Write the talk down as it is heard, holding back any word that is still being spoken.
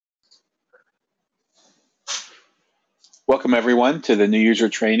Welcome everyone to the new user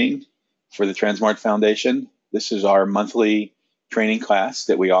training for the tranSMART Foundation. This is our monthly training class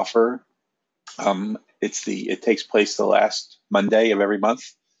that we offer. It takes place the last Monday of every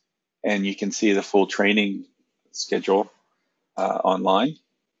month, and you can see the full training schedule online.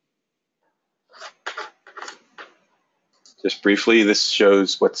 Just briefly, this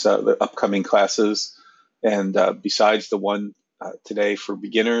shows what's the upcoming classes, and besides the one today for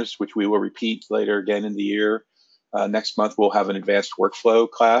beginners, which we will repeat later again in the year, next month we'll have an advanced workflow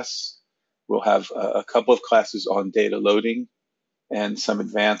class. We'll have a couple of classes on data loading and some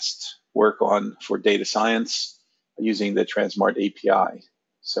advanced work for data science using the tranSMART API.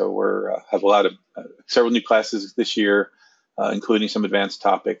 So we have several new classes this year, including some advanced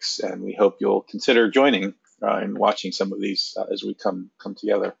topics, and we hope you'll consider joining and watching some of these as we come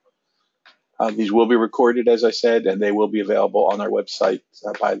together. These will be recorded, as I said, and they will be available on our website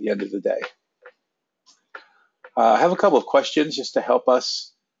by the end of the day. I have a couple of questions just to help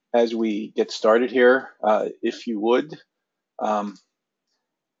us as we get started here. If you would,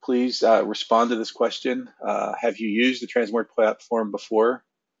 please respond to this question. Have you used the tranSMART platform before?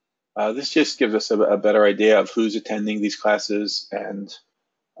 This just gives us a better idea of who's attending these classes and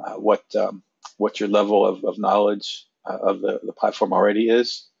what your level of knowledge of the platform already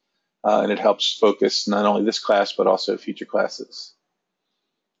is. And it helps focus not only this class, but also future classes.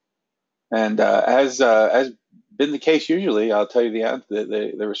 And as been the case usually, I'll tell you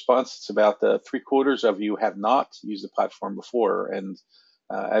the response is about 3/4 of you have not used the platform before. And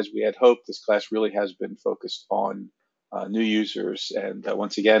as we had hoped, this class really has been focused on new users. And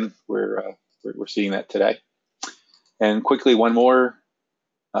once again, we're seeing that today. And quickly, one more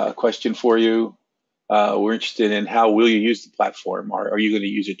question for you. We're interested in how will you use the platform? Are you going to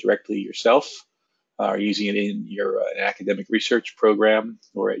use it directly yourself? Are you using it in your academic research program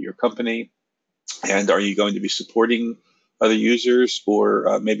or at your company? And are you going to be supporting other users,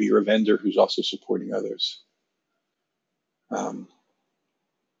 or maybe you're a vendor who's also supporting others?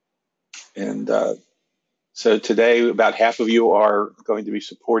 So today, about half of you are going to be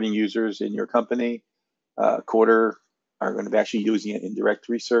supporting users in your company. A quarter are going to be actually using it in direct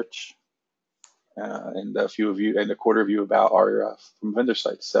research. And a quarter of you are from vendor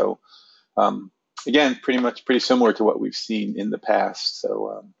sites. So again, pretty similar to what we've seen in the past.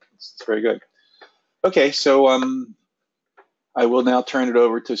 So it's very good. Okay, so I will now turn it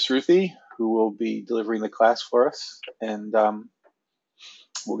over to Shruthi, who will be delivering the class for us, and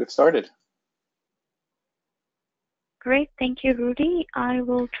we'll get started. Great, thank you, Rudy. I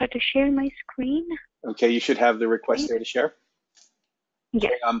will try to share my screen. Okay, you should have the request there to share.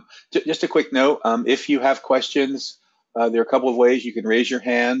 Yes. Okay, just a quick note, if you have questions, there are a couple of ways you can raise your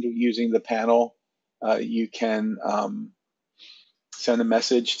hand using the panel. You can send a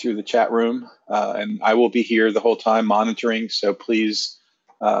message through the chat room, and I will be here the whole time monitoring, so please,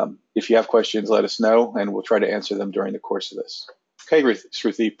 if you have questions, let us know, and we'll try to answer them during the course of this. Okay,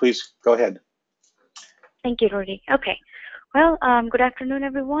 Shruthi, please go ahead. Thank you, Rudy. Okay, well, good afternoon,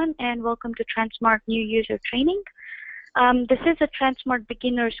 everyone, and welcome to tranSMART New User Training. This is a tranSMART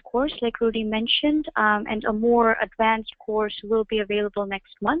beginners course, like Rudy mentioned, and a more advanced course will be available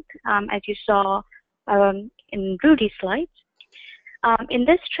next month, as you saw in Rudy's slides. In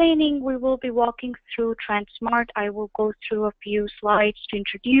this training, we will be walking through tranSMART. I will go through a few slides to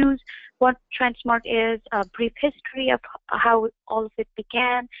introduce what tranSMART is, a brief history of how all of it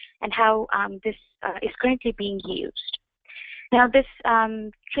began, and how this is currently being used. Now, this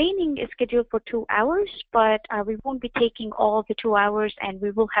training is scheduled for 2 hours, but we won't be taking all the 2 hours, and we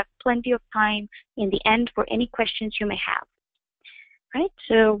will have plenty of time in the end for any questions you may have. Right,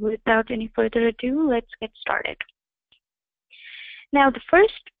 so without any further ado, let's get started. Now, the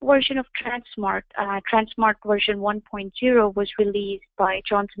first version of tranSMART, tranSMART version 1.0, was released by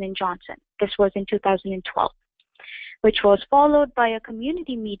Johnson & Johnson. This was in 2012, which was followed by a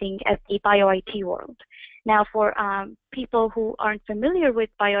community meeting at the BioIT World. Now, for people who aren't familiar with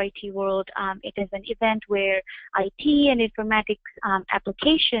BioIT World, it is an event where IT and informatics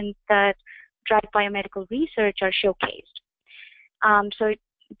applications that drive biomedical research are showcased. So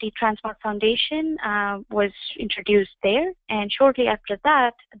the tranSMART Foundation was introduced there, and shortly after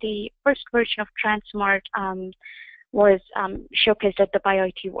that, the first version of tranSMART was showcased at the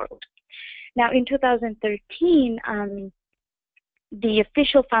BioIT World. Now, in 2013, the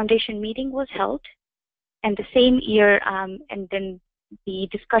official foundation meeting was held, and the same year, and then the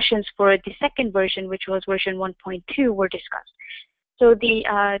discussions for the second version, which was version 1.2, were discussed. So the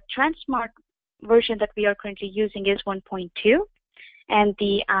tranSMART version that we are currently using is 1.2. And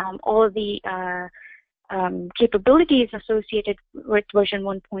all of the capabilities associated with version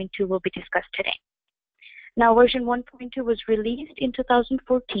 1.2 will be discussed today. Now, version 1.2 was released in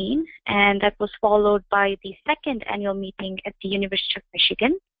 2014, and that was followed by the second annual meeting at the University of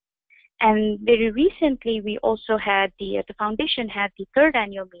Michigan. And very recently, we also had the foundation had the third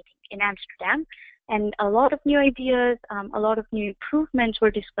annual meeting in Amsterdam, and a lot of new ideas, a lot of new improvements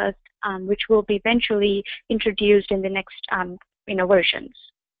were discussed, which will be eventually introduced in the next versions.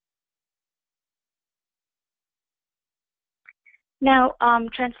 Now,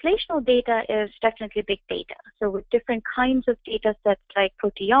 translational data is definitely big data. So with different kinds of data sets like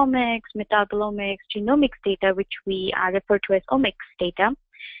proteomics, metabolomics, genomics data, which we refer to as omics data,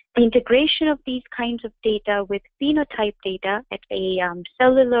 the integration of these kinds of data with phenotype data at a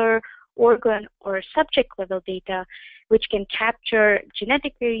cellular, organ, or subject level data, which can capture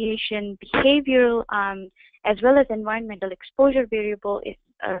genetic variation, behavioral, as well as environmental exposure variable is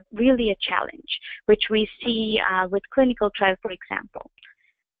really a challenge, which we see with clinical trials, for example.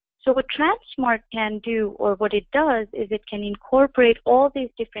 So what tranSMART can do, or what it does, is it can incorporate all these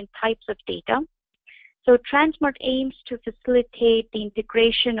different types of data. So tranSMART aims to facilitate the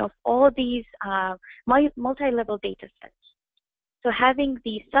integration of all these multi-level data sets. So having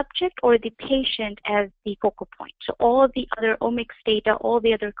the subject or the patient as the focal point. So all the other omics data, all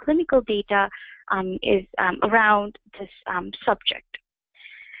the other clinical data is around this subject.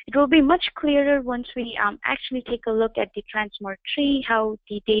 It will be much clearer once we actually take a look at the tranSMART tree, how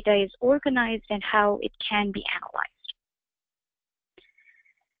the data is organized and how it can be analyzed.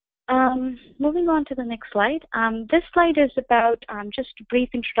 Moving on to the next slide. This slide is about just a brief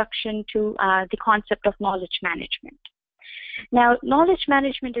introduction to the concept of knowledge management. Now, knowledge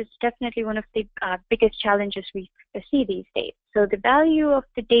management is definitely one of the biggest challenges we see these days. So the value of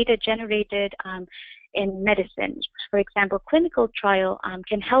the data generated in medicine, for example, clinical trial,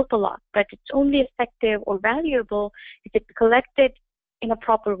 can help a lot, but it's only effective or valuable if it's collected in a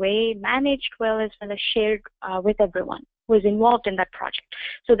proper way, managed well, as well as shared with everyone who is involved in that project.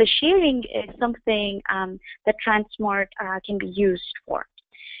 So the sharing is something that tranSMART can be used for.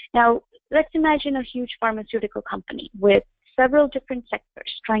 Now, let's imagine a huge pharmaceutical company with several different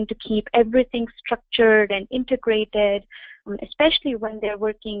sectors trying to keep everything structured and integrated, especially when they're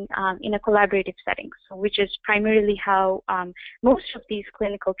working in a collaborative setting, so which is primarily how most of these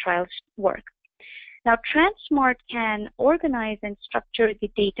clinical trials work. Now, tranSMART can organize and structure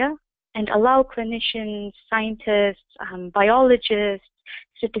the data and allow clinicians, scientists, biologists,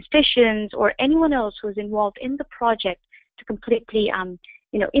 statisticians, or anyone else who's involved in the project to completely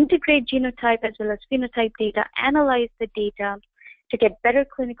integrate genotype as well as phenotype data, analyze the data to get better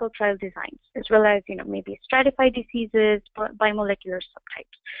clinical trial designs, as well as maybe stratify diseases by molecular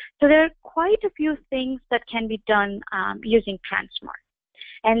subtypes. So there are quite a few things that can be done using tranSMART.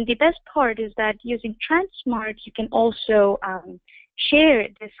 And the best part is that using tranSMART, you can also share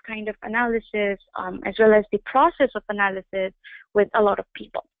this kind of analysis as well as the process of analysis with a lot of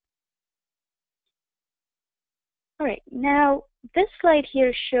people. All right, now this slide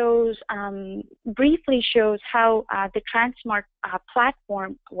here shows, briefly shows how the tranSMART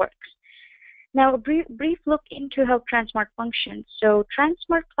platform works. Now, a brief look into how tranSMART functions. So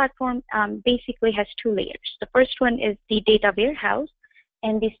tranSMART platform basically has two layers. The first one is the data warehouse,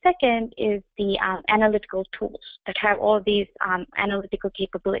 and the second is the analytical tools that have all these analytical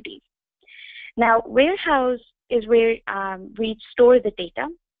capabilities. Now, warehouse is where we store the data.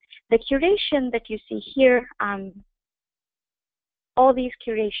 The curation that you see here, all these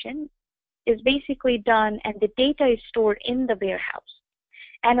curation is basically done and the data is stored in the warehouse.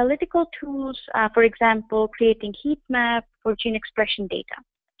 Analytical tools, for example, creating heat map for gene expression data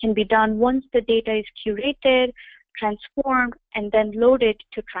can be done once the data is curated, transformed, and then loaded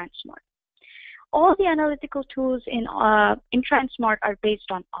to tranSMART. All the analytical tools in tranSMART are based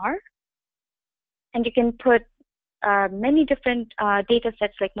on R, and you can put many different data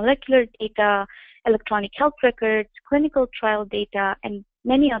sets like molecular data, electronic health records, clinical trial data, and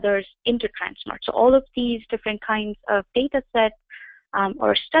many others into tranSMART. So all of these different kinds of data sets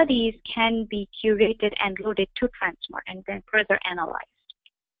or studies can be curated and loaded to tranSMART and then further analyzed.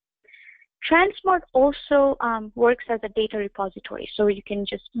 tranSMART also works as a data repository, so you can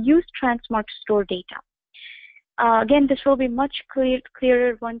just use tranSMART to store data. Again, this will be much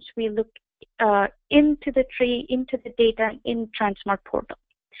clearer once we look into the tree, into the data in tranSMART portal.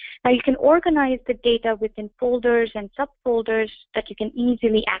 Now you can organize the data within folders and subfolders that you can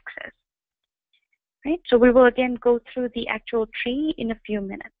easily access. Right? So we will again go through the actual tree in a few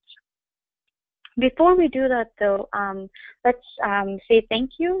minutes. Before we do that though, let's say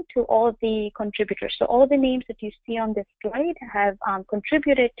thank you to all the contributors. So all the names that you see on this slide have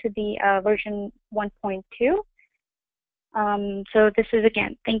contributed to the version 1.2. So this is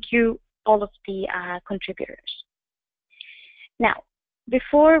again, thank you all of the contributors. Now,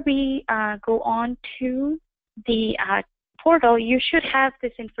 before we go on to the portal, you should have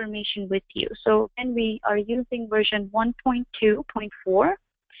this information with you. So when we are using version 1.2.4,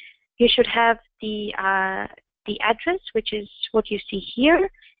 you should have the address, which is what you see here,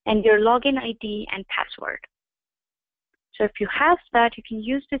 and your login ID and password. So if you have that, you can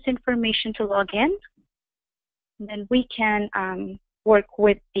use this information to log in. And then we can work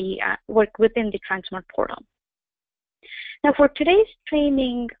within the tranSMART portal. Now for today's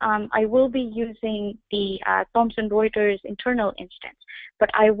training, I will be using the Thomson Reuters internal instance, but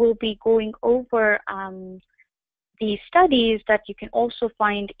I will be going over the studies that you can also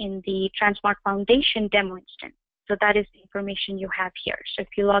find in the tranSMART Foundation demo instance. So that is the information you have here. So if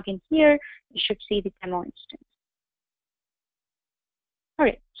you log in here, you should see the demo instance. All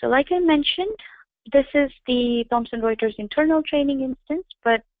right, so like I mentioned, this is the Thomson Reuters internal training instance,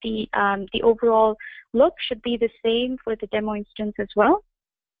 but the overall look should be the same for the demo instance as well.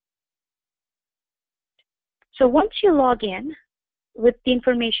 So once you log in with the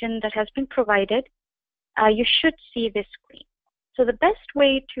information that has been provided, you should see this screen. So the best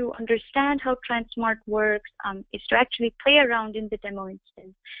way to understand how tranSMART works is to actually play around in the demo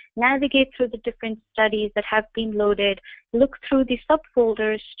instance, navigate through the different studies that have been loaded, look through the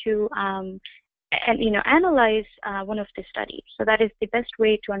subfolders to analyze one of the studies. So that is the best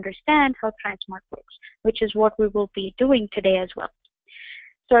way to understand how tranSMART works, which is what we will be doing today as well.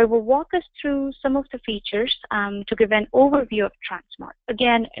 So I will walk us through some of the features to give an overview of tranSMART.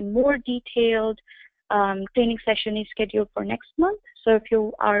 Again, a more detailed training session is scheduled for next month. So if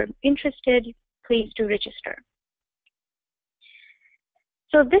you are interested, please do register.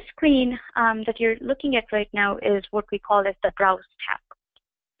 So this screen that you're looking at right now is what we call as the Browse tab.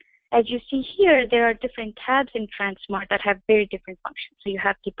 As you see here, there are different tabs in tranSMART that have very different functions. So you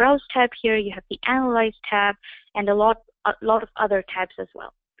have the Browse tab here, you have the Analyze tab, and a lot of other tabs as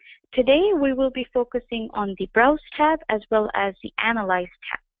well. Today, we will be focusing on the Browse tab as well as the Analyze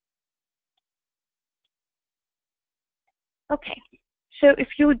tab. Okay, so if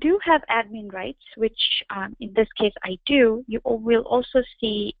you do have admin rights, which in this case I do, you will also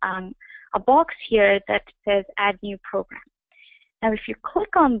see a box here that says Add New Program. Now, if you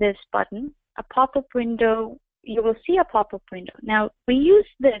click on this button, a pop-up window, you will see a pop-up window. Now, we use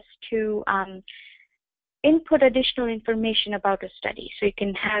this to input additional information about a study. So you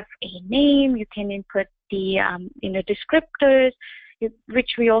can have a name, you can input the descriptors,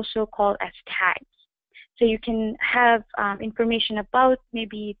 which we also call as tags. So you can have information about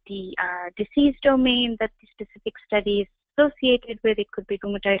maybe the disease domain that the specific study is associated with. It could be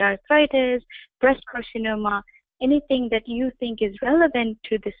rheumatoid arthritis, breast carcinoma, anything that you think is relevant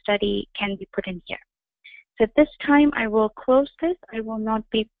to the study can be put in here. So at this time, I will close this. I will not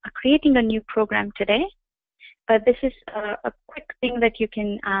be creating a new program today, but this is a quick thing that you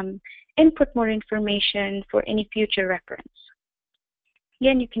can input more information for any future reference.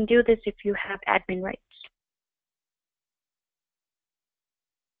 Again, you can do this if you have admin rights.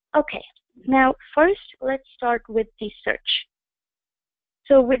 Okay, now first, let's start with the search.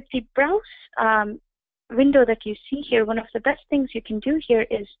 So with the Browse window that you see here, one of the best things you can do here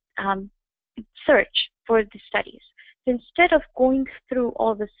is search for the studies. So instead of going through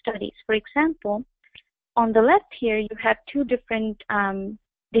all the studies, for example, on the left here, you have two different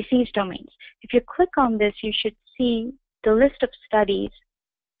disease domains. If you click on this, you should see the list of studies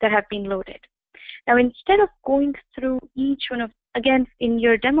that have been loaded. Now, instead of going through each one of, again, in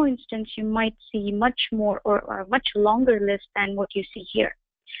your demo instance, you might see much more or a much longer list than what you see here.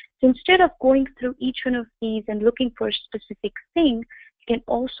 So instead of going through each one of these and looking for a specific thing, you can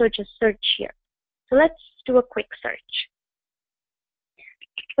also just search here. So let's do a quick search.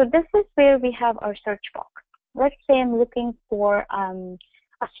 So this is where we have our search box. Let's say I'm looking for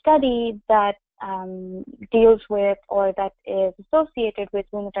a study that deals with or that is associated with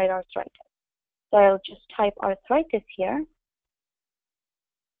rheumatoid arthritis. So I'll just type arthritis here,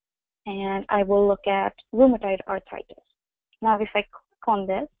 and I will look at rheumatoid arthritis. Now, if I click on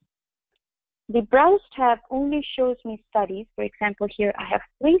this, the Browse tab only shows me studies. For example, here I have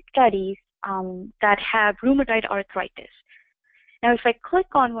 3 studies that have rheumatoid arthritis. Now, if I click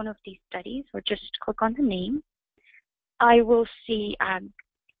on one of these studies, or just click on the name, I will see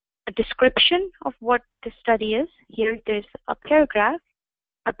a description of what the study is. Here, there's a paragraph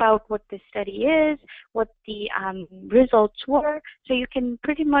about what the study is, what the results were. So you can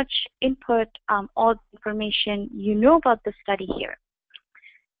pretty much input all the information you know about the study here.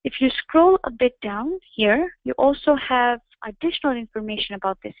 If you scroll a bit down here, you also have additional information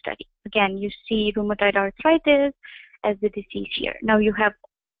about this study. Again, you see rheumatoid arthritis as the disease here. Now you have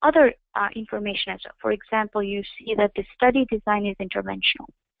other information as well. For example, you see that the study design is interventional.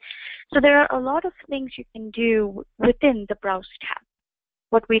 So there are a lot of things you can do within the Browse tab.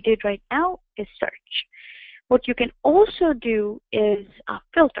 What we did right now is search. What you can also do is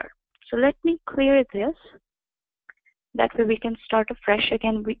filter. So let me clear this. That way we can start afresh.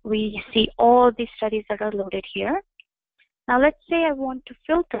 Again, we see all these studies that are loaded here. Now let's say I want to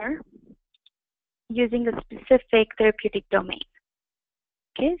filter using a specific therapeutic domain.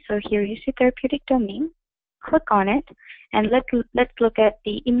 Okay, so here you see therapeutic domain. Click on it, and let's look at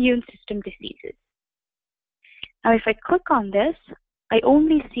the immune system diseases. Now if I click on this, I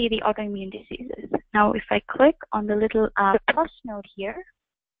only see the autoimmune diseases. Now if I click on the little plus node here,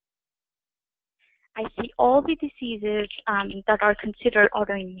 I see all the diseases that are considered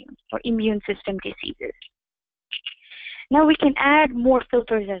autoimmune or immune system diseases. Now we can add more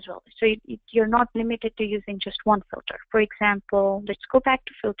filters as well. So you're not limited to using just one filter. For example, let's go back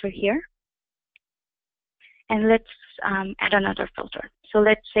to filter here. And let's add another filter. So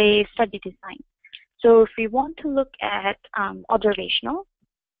let's say study design. So if we want to look at observational,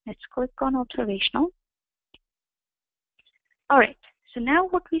 let's click on observational. All right, so now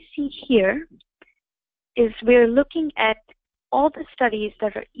what we see here is we're looking at all the studies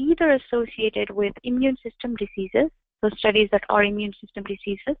that are either associated with immune system diseases, those studies that are immune system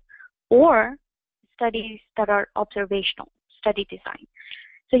diseases, or studies that are observational, study design.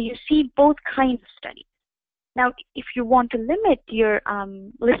 So you see both kinds of studies. Now, if you want to limit your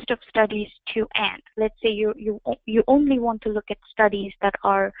list of studies to and, let's say you only want to look at studies that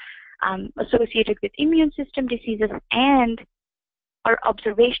are associated with immune system diseases and are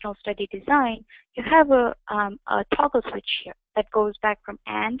observational study design, you have a toggle switch here that goes back from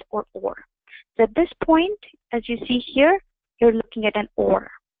and or. So at this point, as you see here, you're looking at an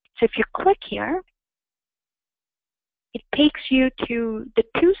or. So if you click here, it takes you to the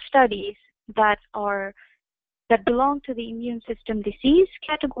two studies that belong to the immune system disease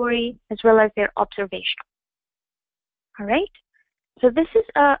category as well as their observational. All right. So this is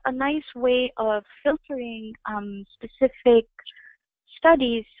a nice way of filtering specific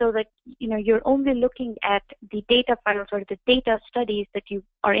studies so that you're only looking at the data files or the data studies that you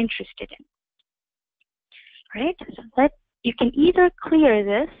are interested in. All right. So you can either clear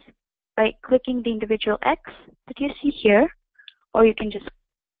this by clicking the individual X that you see here, or you can just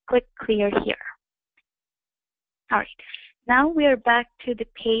click clear here. All right, now we are back to the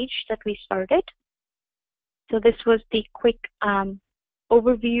page that we started. So this was the quick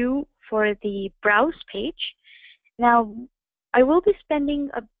overview for the Browse page. Now, I will be spending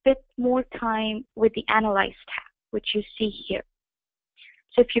a bit more time with the Analyze tab, which you see here.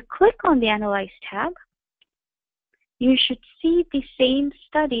 So if you click on the Analyze tab, you should see the same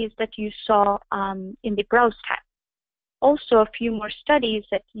studies that you saw in the Browse tab. Also, a few more studies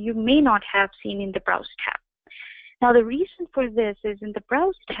that you may not have seen in the Browse tab. Now, the reason for this is in the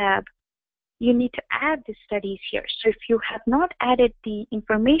Browse tab, you need to add the studies here. So if you have not added the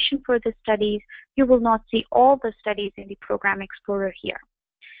information for the studies, you will not see all the studies in the Program Explorer here.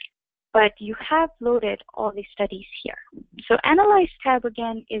 But you have loaded all the studies here. So Analyze tab,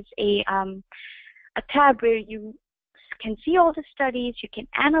 again, is a tab where you can see all the studies, you can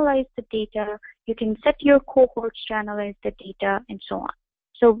analyze the data, you can set your cohorts to analyze the data, and so on.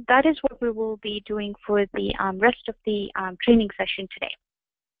 So that is what we will be doing for the rest of the training session today.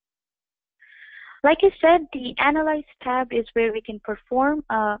 Like I said, the Analyze tab is where we can perform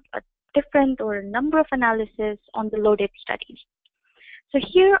a different or a number of analysis on the loaded studies. So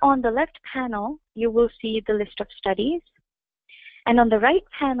here on the left panel, you will see the list of studies. And on the right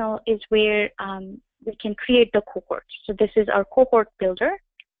panel is where we can create the cohorts. So this is our cohort builder.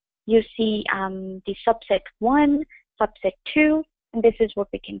 You see the subset 1, subset 2, and this is what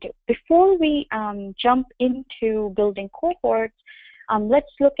we can do. Before we jump into building cohorts,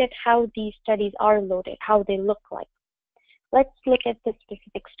 let's look at how these studies are loaded, how they look like. Let's look at the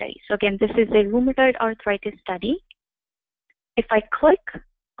specific study. So again, this is a rheumatoid arthritis study. If I click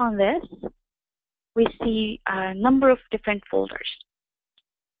on this, we see a number of different folders.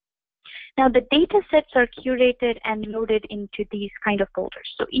 Now the data sets are curated and loaded into these kind of folders.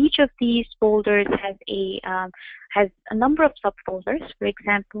 So each of these folders has a number of subfolders. For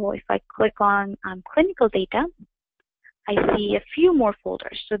example, if I click on clinical data, I see a few more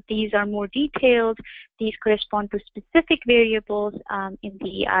folders. So these are more detailed. These correspond to specific variables in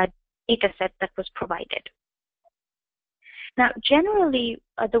the data set that was provided. Now, generally,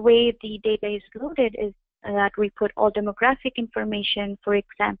 the way the data is loaded is that we put all demographic information, for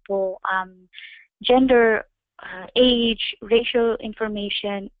example, gender age, racial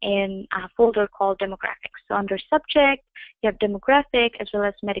information in a folder called demographics. So under subject, you have demographic as well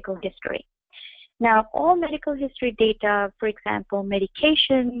as medical history. Now, all medical history data, for example,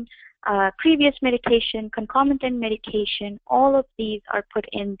 medication, previous medication, concomitant medication, all of these are put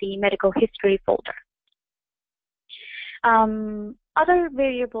in the medical history folder. Other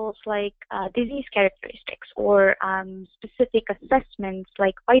variables like disease characteristics or specific assessments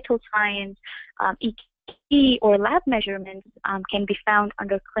like vital signs, EKG, or lab measurements can be found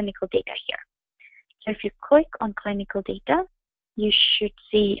under clinical data here. So if you click on clinical data, you should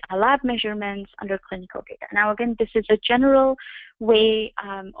see lab measurements under clinical data. Now again, this is a general way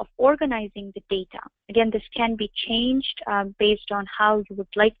of organizing the data. Again, this can be changed based on how you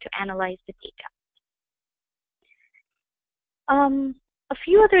would like to analyze the data. A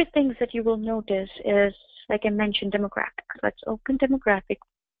few other things that you will notice is, like I mentioned, demographics. Let's open demographic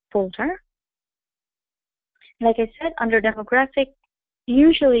folder. Like I said, under demographic,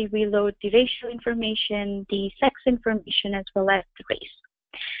 usually we load the racial information, the sex information, as well as the race.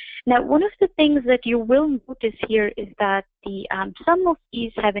 Now, one of the things that you will notice here is that the some of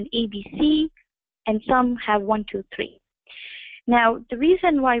these have an ABC and some have 1, 2, 3. Now, the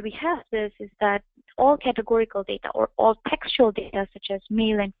reason why we have this is that all categorical data or all textual data, such as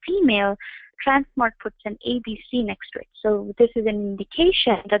male and female, tranSMART puts an ABC next to it. So this is an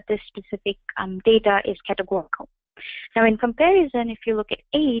indication that this specific data is categorical. Now, in comparison, if you look at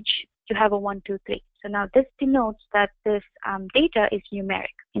age, you have a 1, 2, 3. So now this denotes that this data is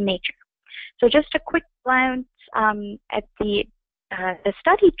numeric in nature. So just a quick glance at the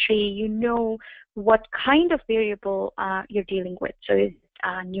study tree, you know what kind of variable you're dealing with. So is it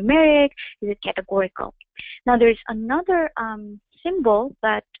numeric? Is it categorical? Now there's another symbol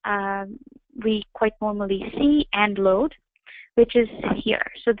that we quite normally see and load, which is here.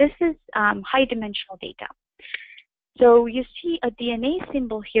 So this is high dimensional data. So you see a DNA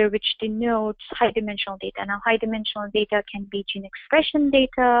symbol here which denotes high dimensional data. Now high dimensional data can be gene expression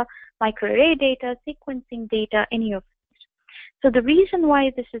data, microarray data, sequencing data, any of these. So the reason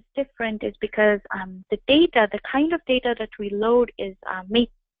why this is different is because the data, the kind of data that we load is made,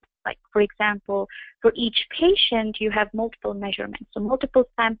 like for example, for each patient you have multiple measurements, so multiple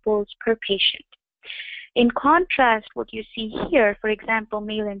samples per patient. In contrast, what you see here, for example,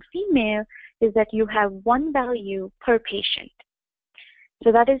 male and female, is that you have one value per patient.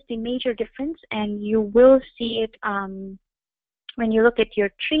 So that is the major difference, and you will see it when you look at your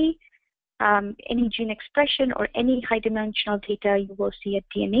tree. Any gene expression or any high dimensional data, you will see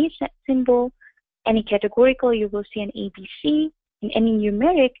a DNA symbol. Any categorical, you will see an ABC. In any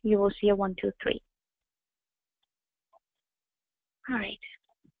numeric, you will see a 1, 2, 3. All right.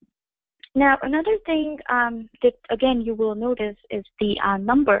 Now, another thing that, again, you will notice is the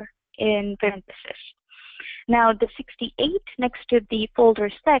number in parentheses. Now, the 68 next to the folder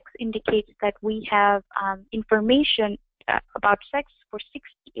sex indicates that we have information about sex for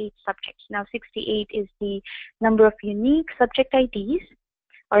 68 subjects. Now, 68 is the number of unique subject IDs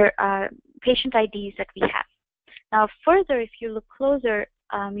or patient IDs that we have. Now, further, if you look closer,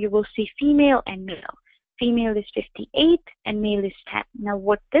 you will see female and male. Female is 58 and male is 10. Now,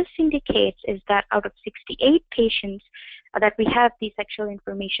 what this indicates is that out of 68 patients that we have the sexual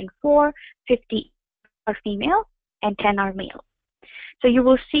information for, 50 are female and 10 are male. So you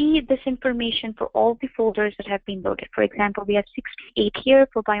will see this information for all the folders that have been loaded. For example, we have 68 here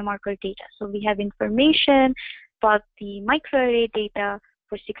for biomarker data. So we have information about the microarray data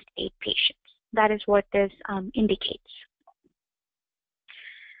for 68 patients. That is what this indicates.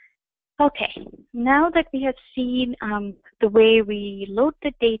 Okay, now that we have seen the way we load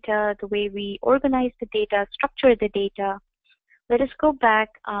the data, the way we organize the data, structure the data, let us go back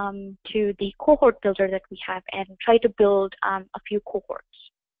to the cohort builder that we have and try to build a few cohorts.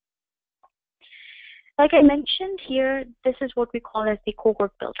 Like I mentioned here, this is what we call as the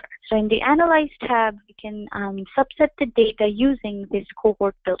cohort builder. So in the Analyze tab, we can subset the data using this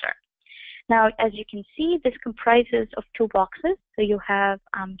cohort builder. Now, as you can see, this comprises of 2 boxes. So you have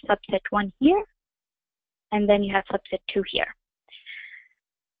subset 1 here, and then you have subset 2 here.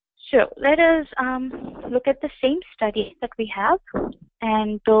 So let us look at the same study that we have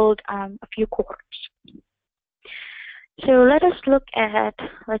and build a few cohorts. So let us look at,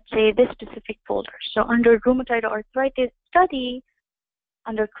 let's say, this specific folder. So under rheumatoid arthritis study,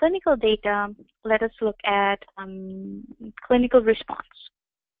 under clinical data, let us look at clinical response.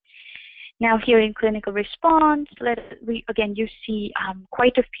 Now here in clinical response, again, you see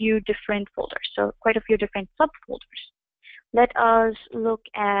quite a few different folders, so quite a few different subfolders. Let us look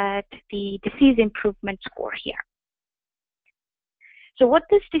at the disease improvement score here. So what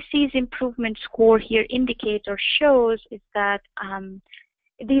this disease improvement score here indicates or shows is that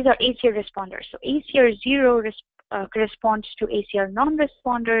these are ACR responders. So ACR 0 corresponds to ACR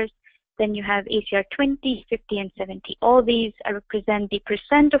non-responders. Then you have ACR 20, 50, and 70. All these represent the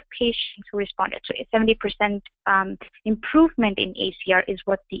percent of patients who responded. So a 70% improvement in ACR is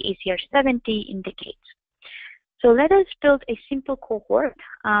what the ACR 70 indicates. So let us build a simple cohort.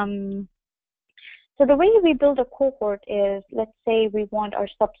 So the way we build a cohort is, let's say we want our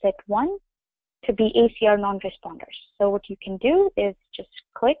subset 1 to be ACR non-responders. So what you can do is just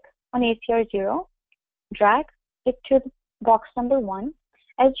click on ACR 0, drag it to box number 1.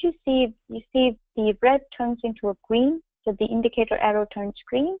 As you see the red turns into a green, so the indicator arrow turns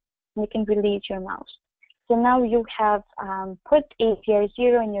green, and you can release your mouse. So now you have put ACR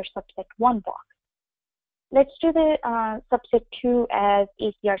 0 in your subset 1 box. Let's do the subset 2 as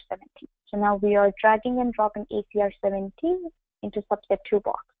ACR 70. So now we are dragging and dropping ACR 70 into subset 2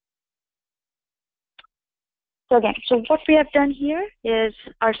 box. So again, so what we have done here is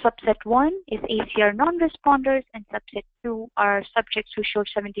our subset 1 is ACR non-responders, and subset 2 are subjects who showed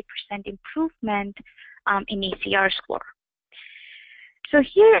 70% improvement in ACR score. So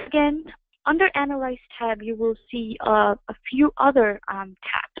here again, under Analyze tab, you will see a few other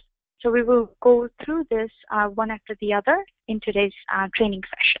tabs. So we will go through this one after the other in today's training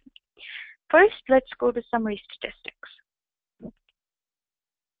session. First, let's go to Summary Statistics.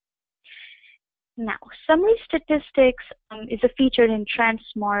 Now, Summary Statistics is a feature in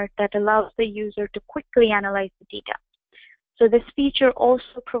tranSMART that allows the user to quickly analyze the data. So this feature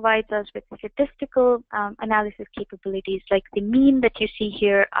also provides us with statistical analysis capabilities like the mean that you see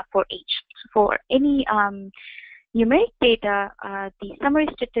here for age. So for any numeric data, the Summary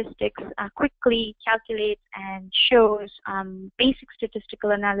Statistics quickly calculates and shows basic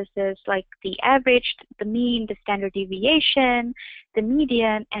statistical analysis like the average, the mean, the standard deviation, the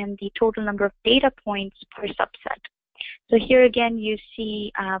median, and the total number of data points per subset. So here again, you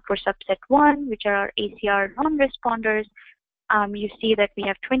see for subset 1, which are our ACR non-responders, you see that we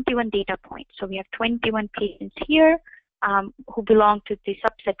have 21 data points. So we have 21 patients here who belong to the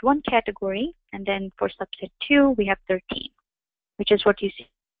subset 1 category, and then for subset 2 we have 13, which is what you see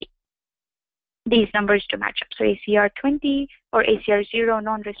these numbers to match up. So ACR 20 or ACR 0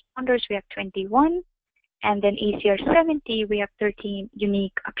 non-responders, we have 21, and then ACR 70 we have 13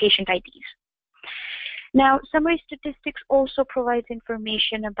 unique patient IDs. Now, Summary Statistics also provides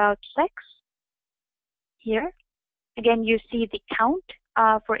information about sex. Here again, you see the count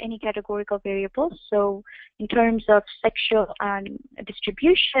for any categorical variables. So in terms of sexual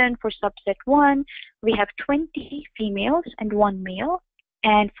distribution for subset 1, we have 20 females and 1 male.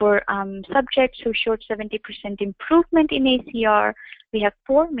 And for subjects who showed 70% improvement in ACR, we have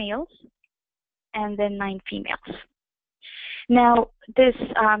 4 males and then 9 females. Now, this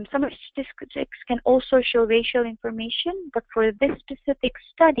Summary Statistics can also show racial information, but for this specific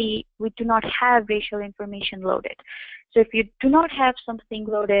study, we do not have racial information loaded. So if you do not have something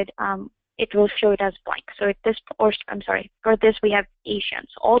loaded, it will show it as blank. So at this, or I'm sorry, for this we have Asians.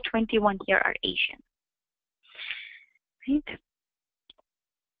 All 21 here are Asian. Right.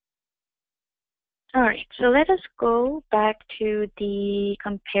 All right, so let us go back to the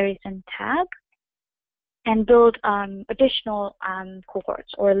comparison tab and build additional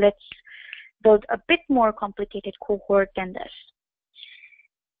cohorts, or let's build a bit more complicated cohort than this.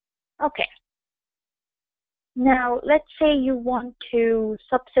 Okay. Now, let's say you want to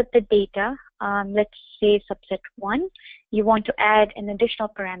subset the data. Let's say subset 1. You want to add an additional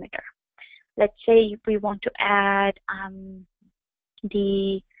parameter. Let's say we want to add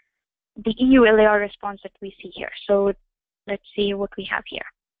the EU-LAR response that we see here. So let's see what we have here.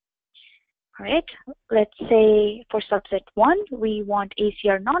 All right, let's say for subset 1, we want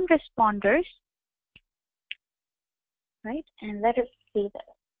ACR non-responders, right? And let us see this.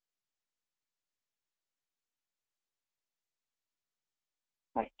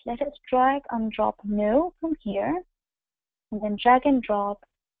 All right, let us drag and drop no from here, and then drag and drop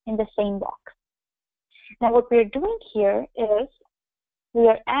in the same box. Now what we're doing here is we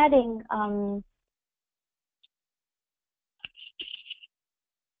are adding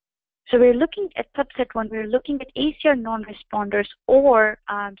so we're looking at subset 1, we're looking at ACR non-responders or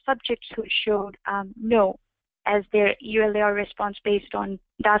subjects who showed no as their EU-LAR response based on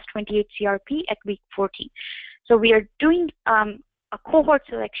DAS28-CRP at week 14. So we are doing a cohort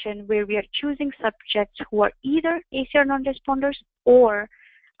selection where we are choosing subjects who are either ACR non-responders or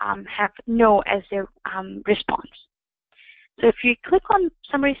have no as their response. So if you click on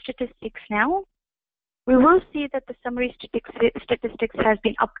Summary Statistics now, we will see that the summary statistics has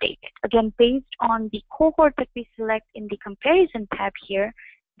been updated. Again, based on the cohort that we select in the comparison tab here,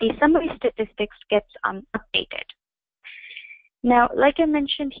 the summary statistics gets updated. Now, like I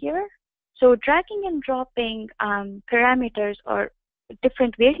mentioned here, so dragging and dropping parameters or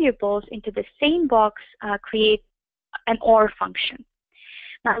different variables into the same box create an OR function.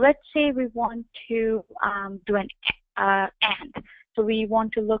 Now, let's say we want to do an AND. So we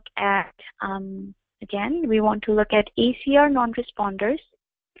want to look at, again, we want to look at ACR non-responders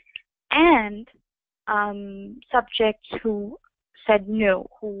and subjects who said no,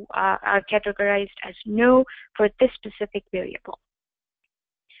 who are categorized as no for this specific variable.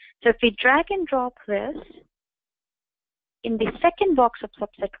 So if we drag and drop this in the second box of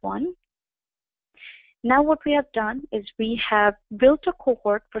subset 1, now what we have done is we have built a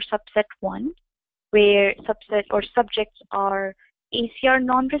cohort for subset 1 where subset or subjects are ACR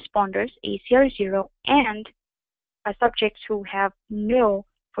non-responders, ACR 0, and subjects who have no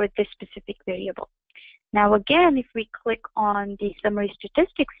for this specific variable. Now again, if we click on the Summary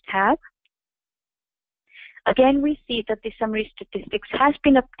Statistics tab, again we see that the Summary Statistics has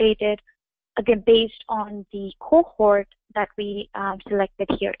been updated, again based on the cohort that we selected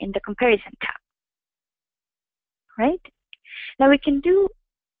here in the Comparison tab. Right? Now we can do,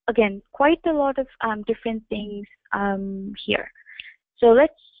 again, quite a lot of different things here. So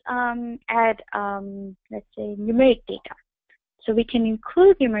let's add, let's say, numeric data. So we can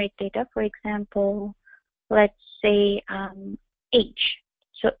include numeric data, for example, let's say age.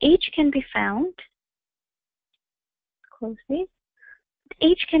 So age can be found, close this.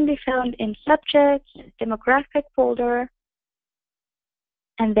 Age can be found in subjects, demographic folder,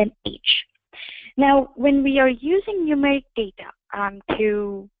 and then age. Now, when we are using numeric data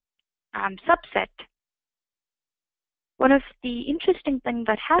to subset, one of the interesting things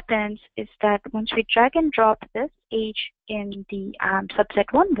that happens is that once we drag and drop this age in the subset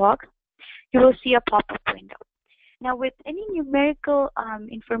 1 box, you will see a pop-up window. Now, with any numerical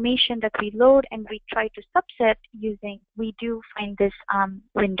information that we load and we try to subset using, we do find this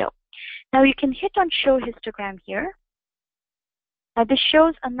window. Now, you can hit on Show Histogram here. This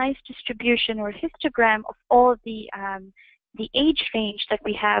shows a nice distribution or histogram of all the age range that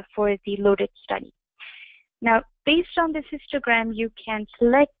we have for the loaded study. Now, based on this histogram, you can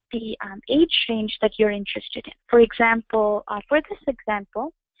select the age range that you're interested in. For example, for this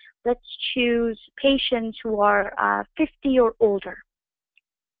example, let's choose patients who are 50 or older,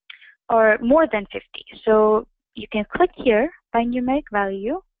 or more than 50. So you can click here, find numeric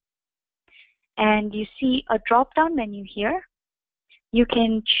value, and you see a drop-down menu here. You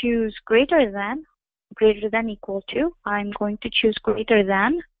can choose greater than equal to. I'm going to choose greater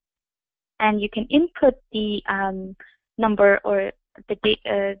than, and you can input the number or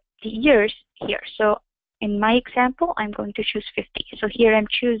the years here. So in my example, I'm going to choose 50. So here I'm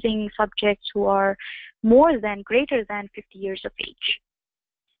choosing subjects who are greater than 50 years of age.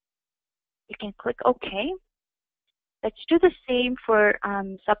 You can click OK. Let's do the same for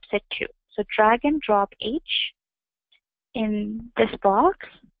subset 2. So drag and drop age in this box.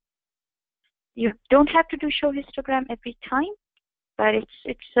 You don't have to do Show Histogram every time, but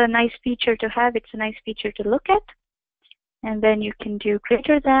it's a nice feature to have. It's a nice feature to look at. And then you can do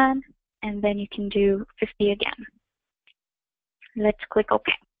greater than, and then you can do 50 again. Let's click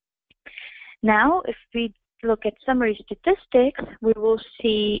OK. Now, if we look at summary statistics, we will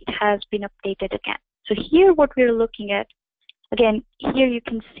see it has been updated again. So here what we're looking at, again, here you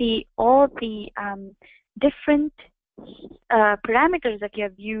can see all the different parameters that you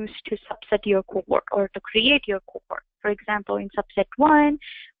have used to subset your cohort or to create your cohort. For example, in subset 1,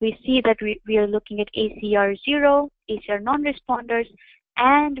 we see that we are looking at ACR 0, ACR non-responders,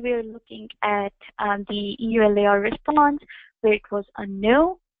 and we are looking at the EULAR response where it was a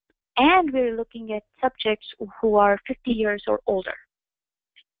no, and we're looking at subjects who are 50 years or older.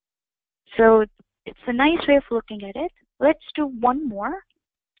 So it's a nice way of looking at it. Let's do one more.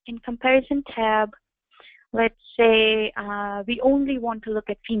 In Comparison tab, let's say we only want to look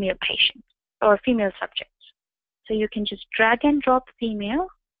at female patients or female subjects. So you can just drag and drop female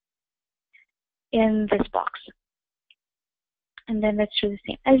in this box. And then let's do the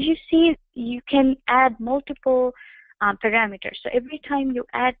same. As you see, you can add multiple parameters. So every time you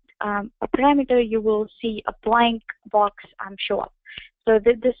add a parameter, you will see a blank box show up. So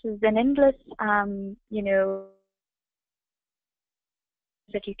this is an endless,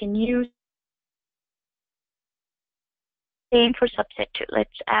 that you can use. Same for subset 2.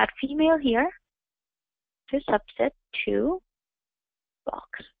 Let's add female here to subset 2 box.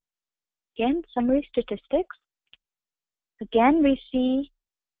 Again, summary statistics. Again, we see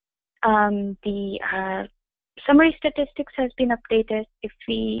The summary statistics has been updated. If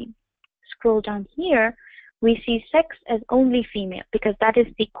we scroll down here, we see sex as only female because that is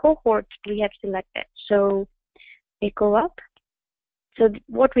the cohort we have selected. So we go up. So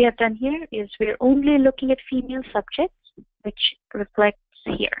what we have done here is we're only looking at female subjects, which reflects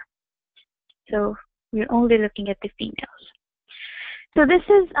here. So we're only looking at the females. So this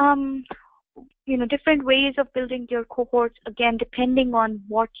is different ways of building your cohorts, again, depending on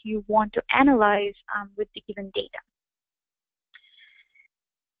what you want to analyze with the given data.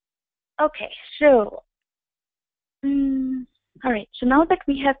 Okay, so, all right, so now that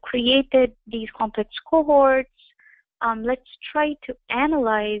we have created these complex cohorts, let's try to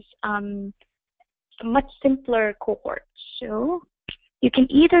analyze a much simpler cohort. So you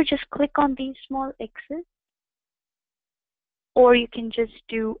can either just click on these small X's, or you can just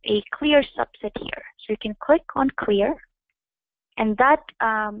do a clear subset here. So you can click on clear, and that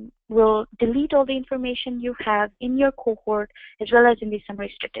will delete all the information you have in your cohort as well as in the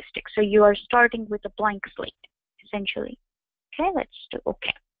summary statistics. So you are starting with a blank slate, essentially. Okay, let's do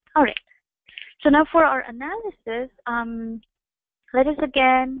OK. All right. So now for our analysis, let us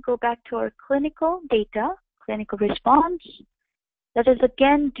again go back to our clinical data, clinical response. Let us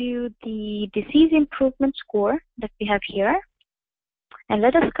again do the disease improvement score that we have here. And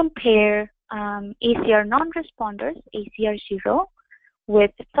let us compare ACR non-responders, ACR 0,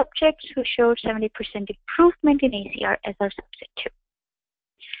 with subjects who showed 70% improvement in ACR as our subset 2.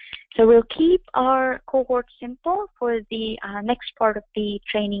 So we'll keep our cohort simple for the next part of the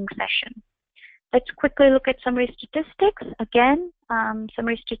training session. Let's quickly look at summary statistics. Again,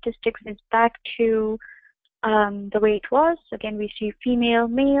 summary statistics is back to the way it was. Again, we see female,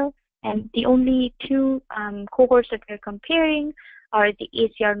 male, and the only two cohorts that we're comparing are the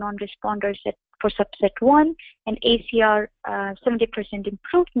ACR non-responders for subset 1 and ACR 70%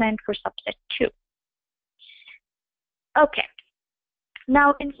 improvement for subset 2. Okay.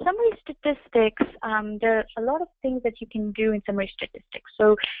 Now, in summary statistics, there are a lot of things that you can do in summary statistics.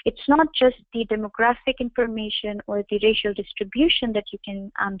 So it's not just the demographic information or the racial distribution that you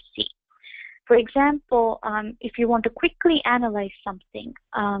can see. For example, if you want to quickly analyze something,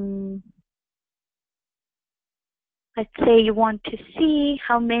 let's say you want to see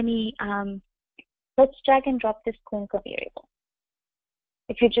how many, let's drag and drop this clinical variable.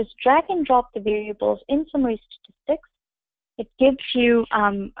 If you just drag and drop the variables in summary statistics, it gives you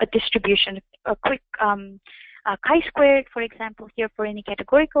a distribution, a quick chi-squared, for example, here for any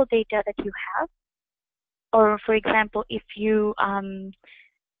categorical data that you have. Or, for example, if you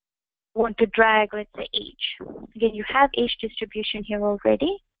want to drag, let's say, age. Again, you have age distribution here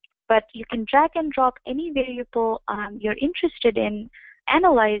already, but you can drag and drop any variable you're interested in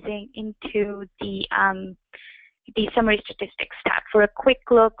analyzing into the summary statistics tab for a quick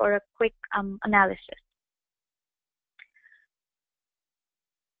look or a quick analysis.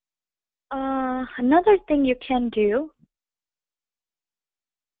 Another thing you can do,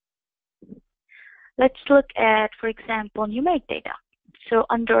 let's look at, for example, numeric data. So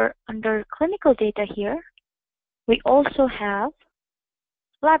under clinical data here, we also have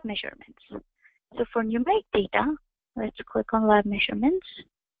lab measurements. So for numeric data, let's click on lab measurements.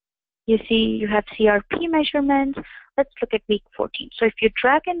 You see you have CRP measurements. Let's look at week 14. So if you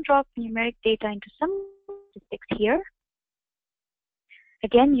drag and drop numeric data into some statistics here,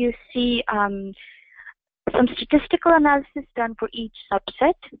 again, you see some statistical analysis done for each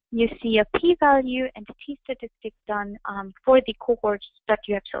subset. You see a p-value and a t-statistic done for the cohorts that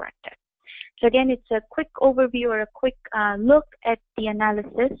you have selected. So again, it's a quick overview or a quick look at the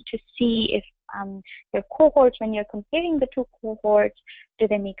analysis to see if your cohorts, when you're comparing the two cohorts, do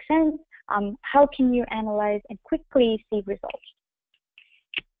they make sense? How can you analyze and quickly see results?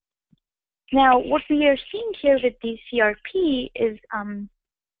 Now, what we are seeing here with the CRP is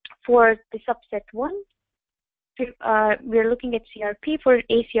for the subset 1, we're looking at CRP for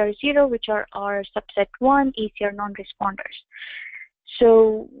ACR 0, which are our subset 1 ACR non-responders.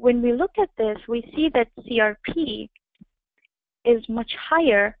 So when we look at this, we see that CRP is much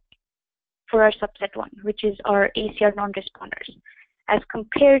higher for our subset 1, which is our ACR non-responders, as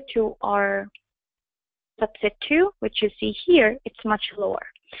compared to our subset 2, which you see here, it's much lower.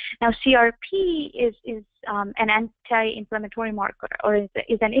 Now, CRP is an anti-inflammatory marker, or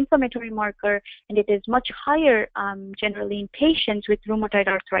is an inflammatory marker, and it is much higher generally in patients with rheumatoid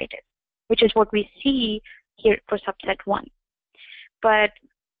arthritis, which is what we see here for subset 1. But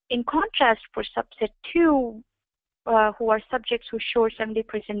in contrast, for subset 2, who are subjects who show 70%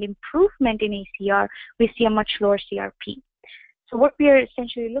 improvement in ACR, we see a much lower CRP. So what we are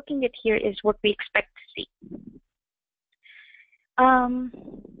essentially looking at here is what we expect to see.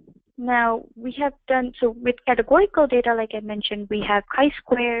 Now we have done, so with categorical data, like I mentioned, we have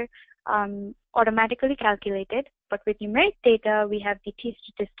chi-square automatically calculated, but with numeric data, we have the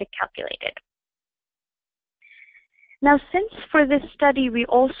t-statistic calculated. Now, since for this study, we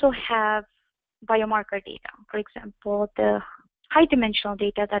also have biomarker data, for example, the high dimensional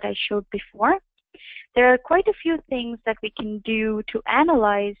data that I showed before, there are quite a few things that we can do to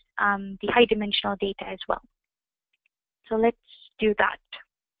analyze the high dimensional data as well. So let's do that.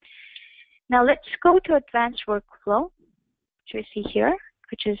 Now let's go to advanced workflow, which we see here,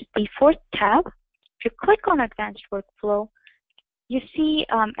 which is the fourth tab. If you click on advanced workflow, you see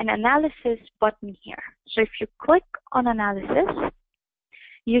an analysis button here. So if you click on analysis,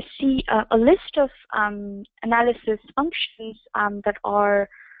 you see a list of analysis functions that are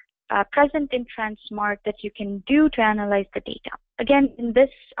present in tranSMART that you can do to analyze the data. Again, in this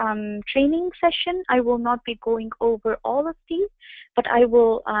training session, I will not be going over all of these, but I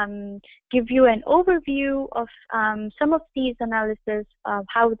will give you an overview of some of these analyses,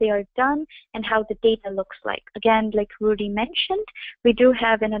 how they are done, and how the data looks like. Again, like Rudy mentioned, we do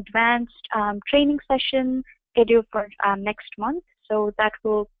have an advanced training session scheduled for next month. So that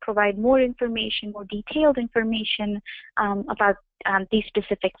will provide more information, more detailed information about these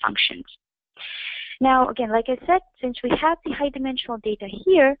specific functions. Now, again, like I said, since we have the high dimensional data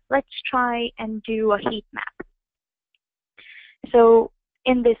here, let's try and do a heat map. So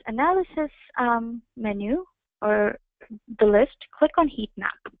in this analysis menu, or the list, click on heat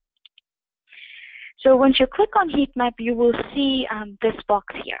map. So once you click on heat map, you will see this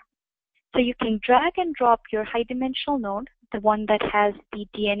box here. So you can drag and drop your high dimensional node, the one that has the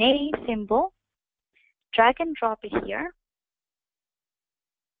DNA symbol, drag and drop it here.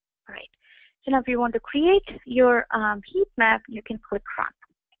 All right. So now if you want to create your heat map, you can click run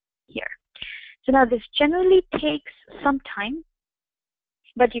here. So now this generally takes some time,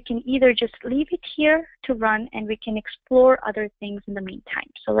 but you can either just leave it here to run and we can explore other things in the meantime.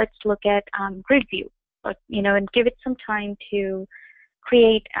 So let's look at grid view, and give it some time to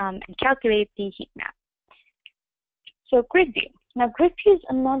create and calculate the heat map. So grid view. Now grid view is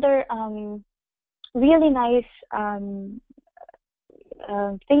another really nice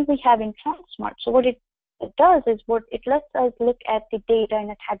thing we have in tranSMART. So what it does is it lets us look at the data in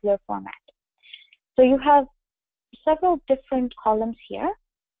a tabular format. So you have several different columns here.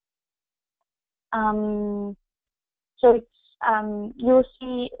 So it's you will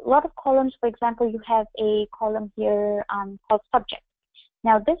see a lot of columns. For example, you have a column here called subject.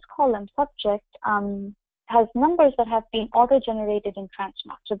 Now this column, subject, has numbers that have been auto-generated in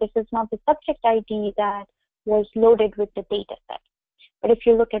tranSMART. So this is not the subject ID that was loaded with the data set. But if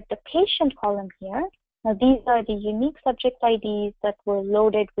you look at the patient column here, now these are the unique subject IDs that were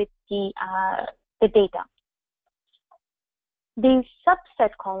loaded with the data. The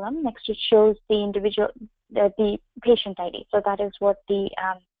subset column next to shows the the patient ID. So that is what the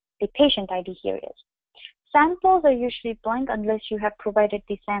patient ID here is. Samples are usually blank unless you have provided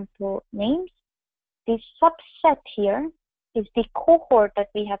the sample names. The subset here is the cohort that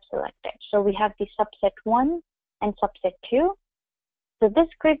we have selected. So we have the subset 1 and subset 2. So this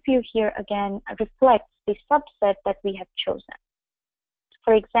grid view here again reflects the subset that we have chosen.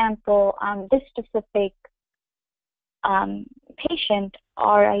 For example, this specific patient,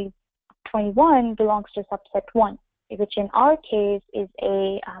 RI21, belongs to subset 1, which in our case is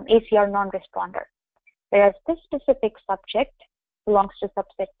a ACR non-responder. Whereas this specific subject belongs to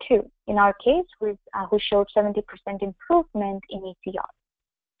subset 2, in our case, who showed 70% improvement in ACR.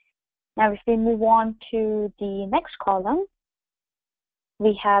 Now, if we move on to the next column,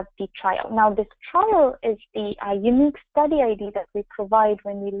 we have the trial. Now, this trial is the unique study ID that we provide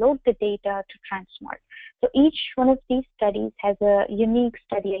when we load the data to tranSMART. So each one of these studies has a unique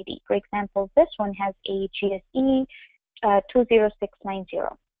study ID. For example, this one has a GSE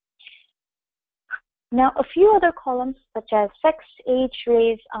 20690. Now, a few other columns such as sex, age,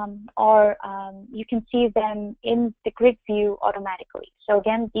 race, you can see them in the grid view automatically. So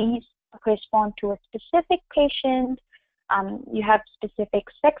again, these correspond to a specific patient. You have specific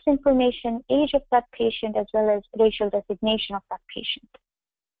sex information, age of that patient, as well as racial designation of that patient.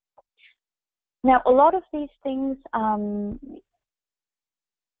 Now, a lot of these things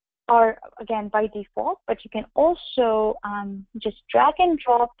are, again, by default, but you can also just drag and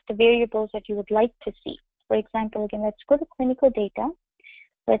drop the variables that you would like to see. For example, again, let's go to clinical data.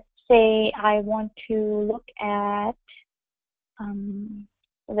 Let's say I want to look at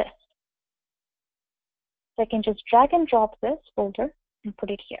this. So I can just drag and drop this folder and put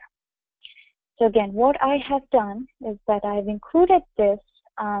it here. So again, what I have done is that I've included this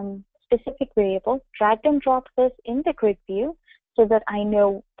specific variable, dragged and dropped this in the grid view, so that I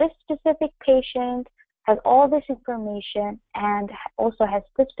know this specific patient has all this information and also has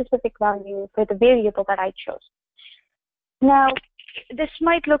this specific value for the variable that I chose. Now, this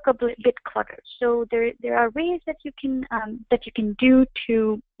might look a bit cluttered. So there are ways that you can do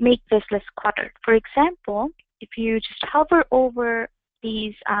to make this less cluttered. For example, if you just hover over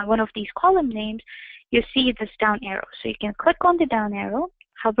these one of these column names, you see this down arrow. So you can click on the down arrow,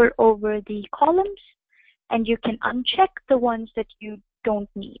 hover over the columns, and you can uncheck the ones that you don't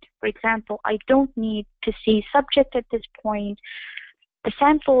need. For example, I don't need to see subject at this point. The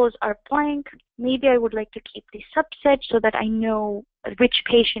samples are blank. Maybe I would like to keep the subset so that I know which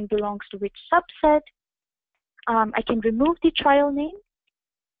patient belongs to which subset. I can remove the trial name.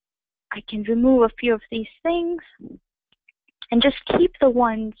 I can remove a few of these things and just keep the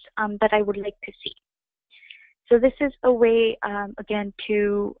ones that I would like to see. So this is a way, again,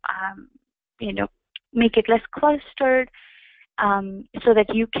 to make it less clustered, so that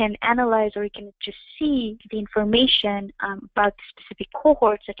you can analyze or you can just see the information about the specific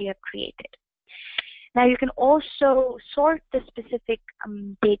cohorts that you have created. Now you can also sort the specific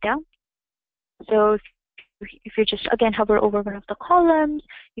data. So if you just, again, hover over one of the columns,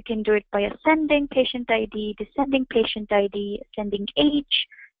 you can do it by ascending patient ID, descending patient ID, ascending age.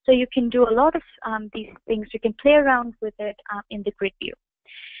 So you can do a lot of these things. You can play around with it in the grid view.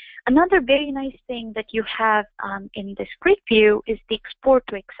 Another very nice thing that you have in this grid view is the export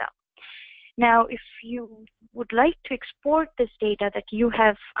to Excel. Now, if you would like to export this data that you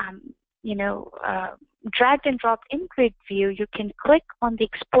have, dragged and dropped in grid view, you can click on the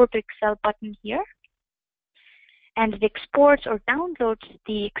export to Excel button here, and it exports or downloads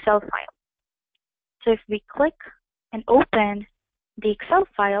the Excel file. So if we click and open the Excel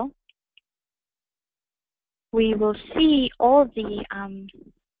file, we will see all the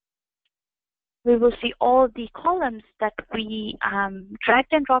columns that we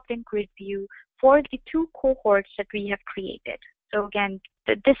dragged and dropped in grid view for the two cohorts that we have created. So again,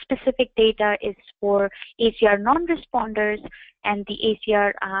 this specific data is for ACR non-responders and the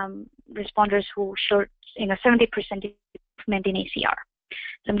ACR responders who showed 70% improvement in ACR.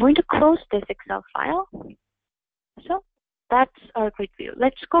 So I'm going to close this Excel file. So that's our grid view.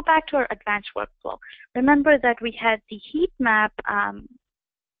 Let's go back to our advanced workflow. Remember that we had the heat map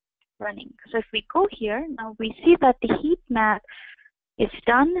running. So if we go here, now we see that the heat map is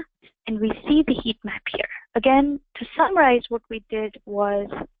done, and we see the heat map here. Again, to summarize, what we did was,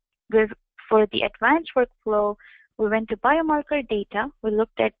 for the advanced workflow, we went to biomarker data. We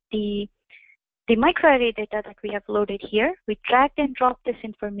looked at the microarray data that we have loaded here. We dragged and dropped this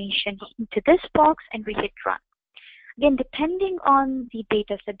information into this box, and we hit run. Again, depending on the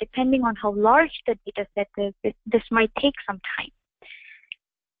data set, depending on how large the data set is, this might take some time.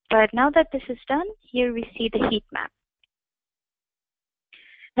 But now that this is done, here we see the heat map.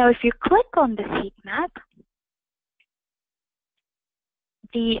 Now, if you click on this heat map,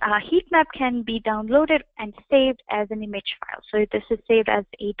 the heat map can be downloaded and saved as an image file. So this is saved as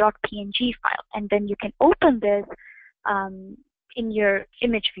a .png file, and then you can open this in your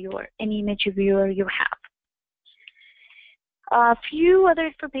image viewer, any image viewer you have. A few other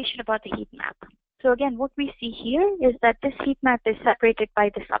information about the heat map. So again, what we see here is that this heat map is separated by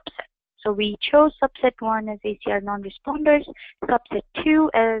the subset. So we chose subset 1 as ACR non-responders, subset 2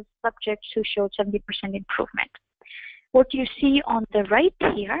 as subjects who showed 70% improvement. What you see on the right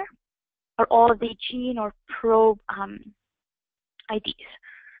here are all the gene or probe IDs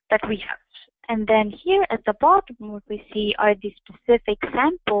that we have. And then here at the bottom, what we see are the specific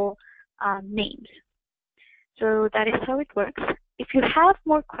sample names. So that is how it works. If you have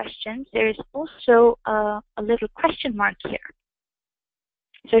more questions, there is also a little question mark here.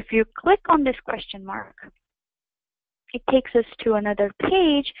 So if you click on this question mark, it takes us to another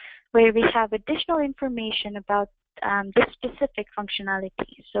page where we have additional information about this specific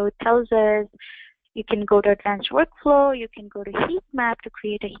functionality. So it tells us you can go to advanced workflow, you can go to heat map to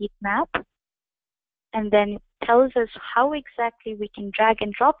create a heat map, and then it tells us how exactly we can drag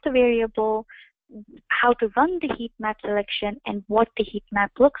and drop the variable, how to run the heat map selection, and what the heat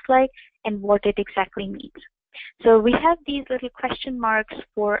map looks like and what it exactly means. So we have these little question marks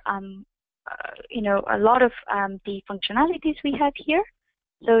for a lot of the functionalities we have here.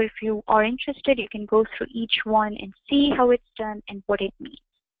 So if you are interested, you can go through each one and see how it's done and what it means.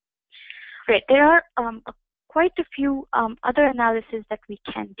 Right, there are quite a few other analyses that we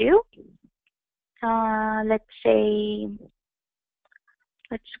can do.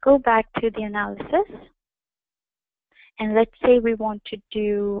 Let's go back to the analysis, and let's say we want to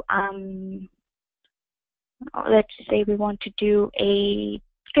do a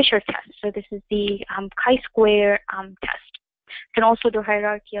Fisher test. So this is the chi-square test. You can also do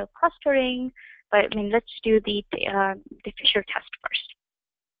hierarchical clustering, but I mean, let's do the Fisher test first,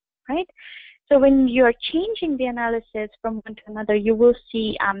 right? So when you're changing the analysis from one to another, you will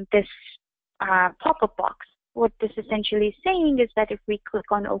see this pop-up box. What this essentially is saying is that if we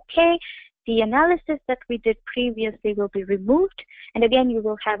click on OK, the analysis that we did previously will be removed, and again, you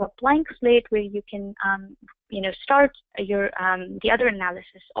will have a blank slate where you can, start your the other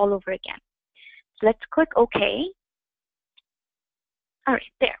analysis all over again. So let's click OK. All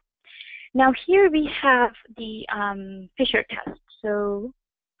right, there. Now here we have the Fisher test. So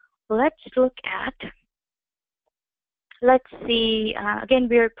let's look at. Let's see. Again,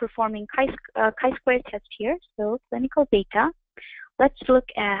 we're performing chi-square test here. So clinical data. Let's look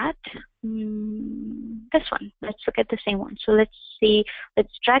at this one. Let's look at the same one. So let's see.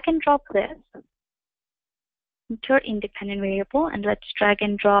 Let's drag and drop this into our independent variable, and let's drag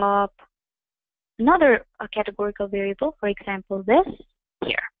and drop another categorical variable. For example, this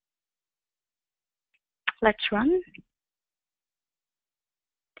here. Let's run.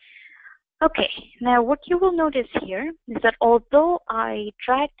 Okay, now what you will notice here is that although I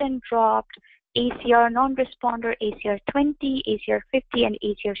dragged and dropped ACR non-responder, ACR 20, ACR 50, and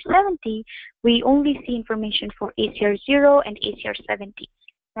ACR 70, we only see information for ACR 0 and ACR 70.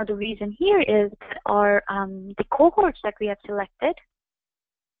 Now the reason here is that our the cohorts that we have selected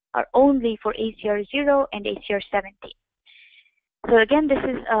are only for ACR 0 and ACR 70. So again, this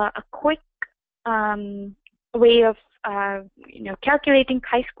is a quick way of calculating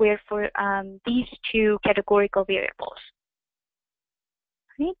chi-square for these two categorical variables.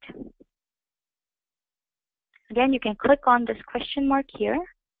 Right? Again, you can click on this question mark here.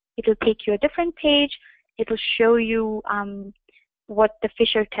 It will take you a different page. It will show you what the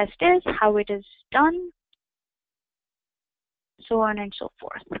Fisher test is, how it is done, so on and so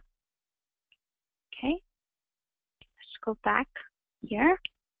forth. Okay, let's go back here.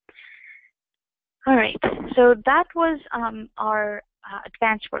 All right, so that was our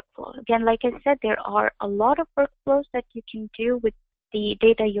advanced workflow. Again, like I said, there are a lot of workflows that you can do with the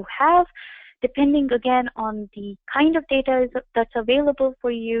data you have, depending again on the kind of data that's available for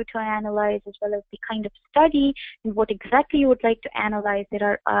you to analyze, as well as the kind of study and what exactly you would like to analyze.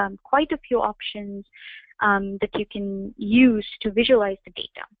 There are quite a few options that you can use to visualize the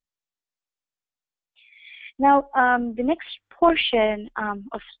data. Now, the next portion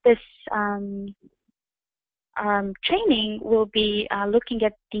of this training will be looking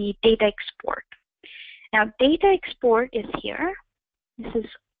at the data export. Now, data export is here.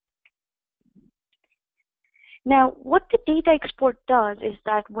 Now, what the data export does is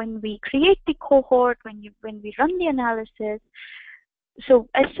that when we create the cohort, when we run the analysis, so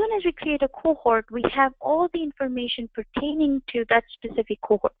as soon as we create a cohort, we have all the information pertaining to that specific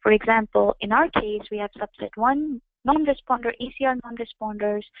cohort. For example, in our case, we have subset 1, non-responder, ACR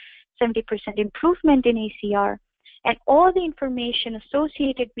non-responders, 70% improvement in ACR, and all the information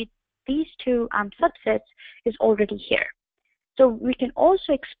associated with these two subsets is already here. So we can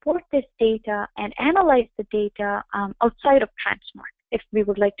also export this data and analyze the data outside of tranSMART if we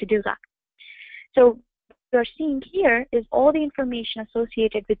would like to do that. So what we're seeing here is all the information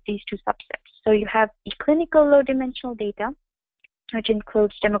associated with these two subsets. So you have the clinical low-dimensional data, which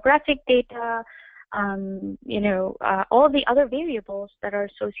includes demographic data, all the other variables that are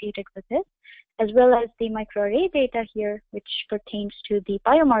associated with it, as well as the microarray data here, which pertains to the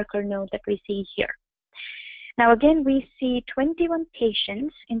biomarker node that we see here. Now again, we see 21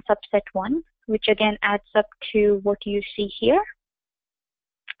 patients in subset 1, which again adds up to what you see here.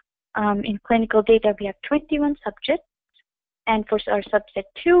 In clinical data, we have 21 subjects, and for our subset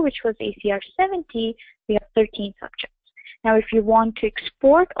 2, which was ACR 70, we have 13 subjects. Now, if you want to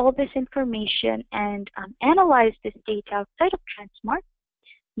export all this information and analyze this data outside of tranSMART,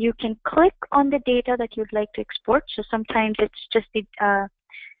 you can click on the data that you'd like to export. So sometimes it's just the,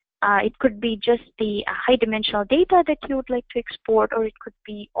 it could be just the high dimensional data that you would like to export, or it could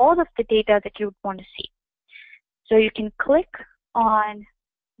be all of the data that you would want to see. So you can click on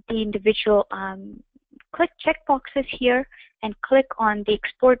the individual check boxes here and click on the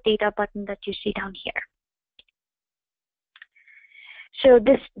export data button that you see down here. So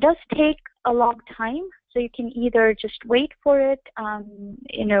this does take a long time, so you can either just wait for it,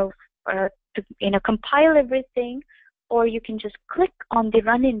 to compile everything, or you can just click on the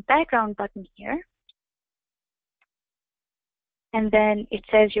Run in Background button here, and then it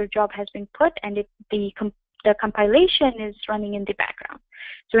says your job has been put, and the compilation is running in the background.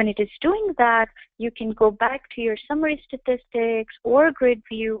 So when it is doing that, you can go back to your summary statistics or grid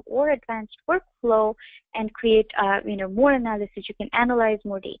view or advanced workflow and create more analysis. You can analyze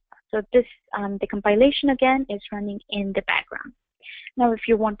more data. So this, the compilation again is running in the background. Now, if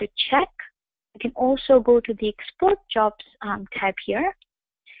you want to check, you can also go to the Export Jobs tab here.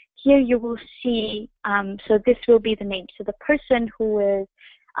 Here you will see, so this will be the name. So the person who is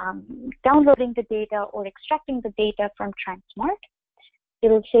downloading the data or extracting the data from tranSMART, it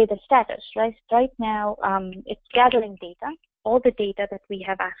will say the status, right? Right now, it's gathering data, all the data that we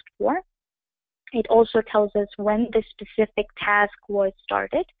have asked for. It also tells us when the specific task was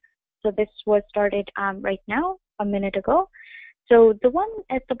started. So this was started right now, a minute ago. So the one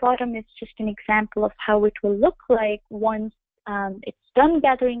at the bottom is just an example of how it will look like once it's done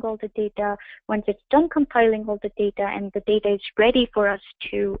gathering all the data, once it's done compiling all the data, and the data is ready for us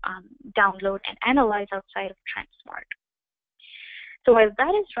to download and analyze outside of tranSMART. So while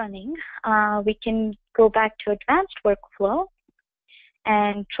that is running, we can go back to advanced workflow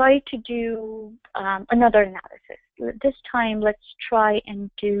and try to do another analysis. This time, let's try and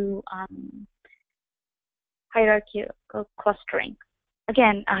do hierarchical clustering.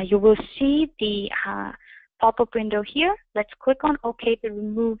 Again, you will see the pop-up window here. Let's click on OK to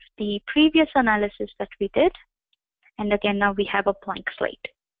remove the previous analysis that we did. And again, now we have a blank slate.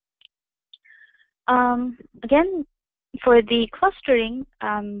 Again, for the clustering,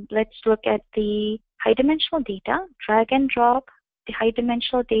 let's look at the high dimensional data, drag and drop the high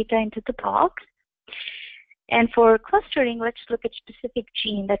dimensional data into the box. And for clustering, let's look at specific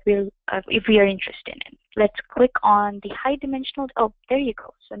gene that we'll, if we are interested in. Let's click on the high dimensional, oh, there you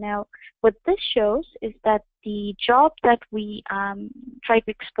go. So now what this shows is that the job that we try to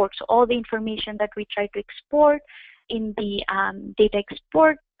export, so all the information that we try to export in the data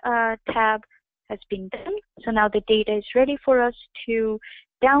export tab has been done. So now the data is ready for us to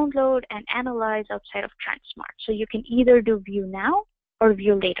download and analyze outside of tranSMART. So you can either do view now or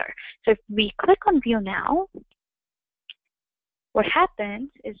view later. So if we click on view now, what happens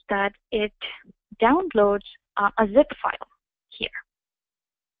is that it downloads a zip file here.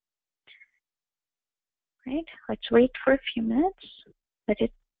 Right? Let's wait for a few minutes.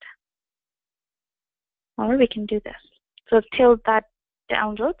 Or we can do this. So till that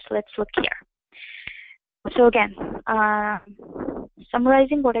downloads, let's look here. So again,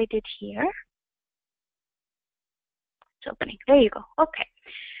 summarizing what I did here. It's opening. There you go. Okay.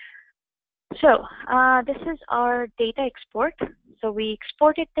 So this is our data export. So we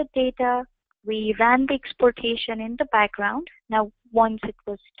exported the data. We ran the exportation in the background. Now, once it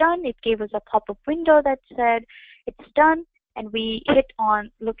was done, it gave us a pop-up window that said it's done, and we hit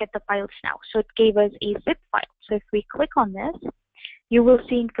on look at the files now. So it gave us a zip file. So if we click on this, you will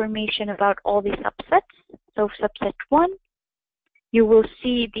see information about all the subsets. So subset 1, you will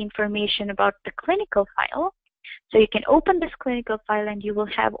see the information about the clinical file. So you can open this clinical file and you will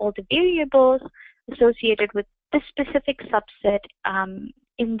have all the variables associated with this specific subset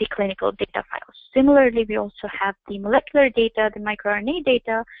in the clinical data files. Similarly, we also have the molecular data, the microRNA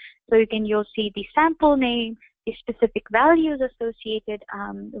data. So you'll see the sample name, the specific values associated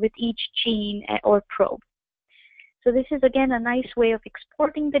with each gene or probe. So this is again a nice way of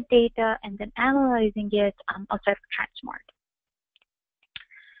exporting the data and then analyzing it outside of tranSMART.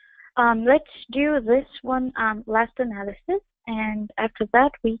 Let's do this one last analysis, and after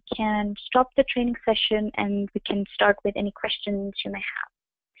that we can stop the training session and we can start with any questions you may have.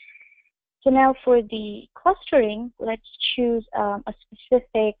 So now for the clustering, let's choose a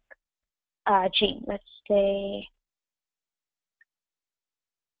specific gene. Let's say,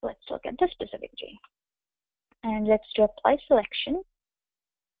 let's look at this specific gene. And let's do apply selection,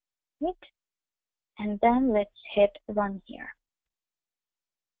 right? And then let's hit run here.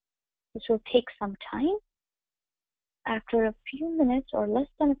 This will take some time. After a few minutes or less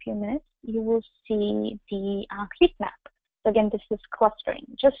than a few minutes, you will see the heat map. So again, this is clustering.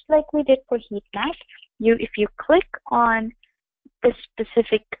 Just like we did for heat map, if you click on this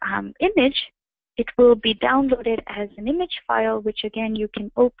specific image, it will be downloaded as an image file, which again you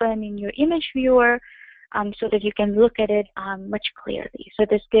can open in your image viewer so that you can look at it much clearly. So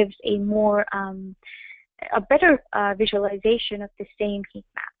this gives a more, a better visualization of the same heat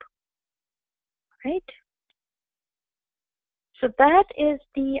map. Right? So that is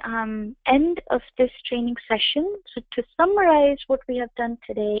the end of this training session. So to summarize, what we have done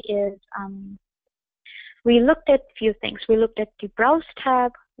today is we looked at a few things. We looked at the Browse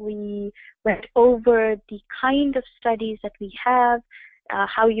tab. We went over the kind of studies that we have,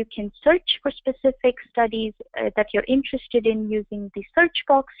 how you can search for specific studies that you're interested in using the search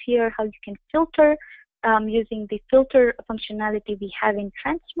box here, how you can filter using the filter functionality we have in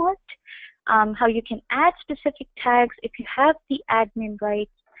tranSMART. How you can add specific tags if you have the admin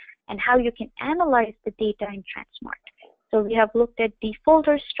rights, and how you can analyze the data in tranSMART. So we have looked at the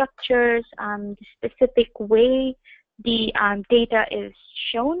folder structures, the specific way the data is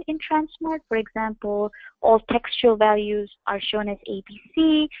shown in tranSMART. For example, all textual values are shown as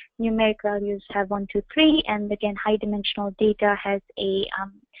ABC, numeric values have 1, 2, 3, and again, high dimensional data has a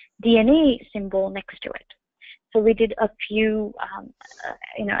DNA symbol next to it. So we did a few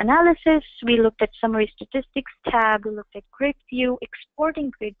analysis. We looked at summary statistics tab, we looked at grid view,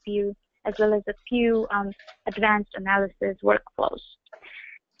 exporting grid view, as well as a few advanced analysis workflows.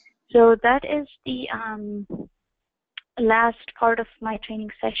 So that is the last part of my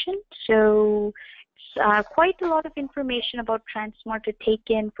training session. So it's quite a lot of information about tranSMART to take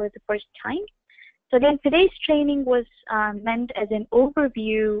in for the first time. So again, today's training was meant as an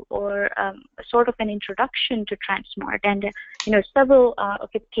overview or sort of an introduction to tranSMART and several of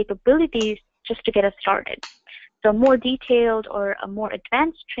its capabilities just to get us started. So more detailed or a more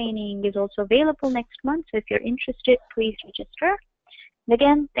advanced training is also available next month. So if you're interested, please register. And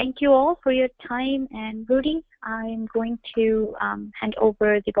again, thank you all for your time. And Rudy, I'm going to hand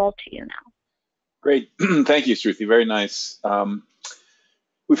over the ball to you now. Great. Thank you, Shruthi. Very nice.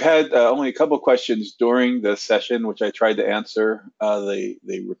 We've had only a couple of questions during the session, which I tried to answer.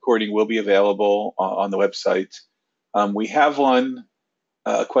 The recording will be available on the website. We have one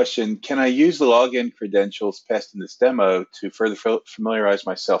question. Can I use the login credentials passed in this demo to further familiarize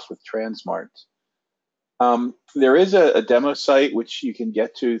myself with tranSMART? There is a demo site which you can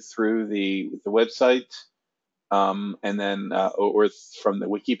get to through the website, and then or from the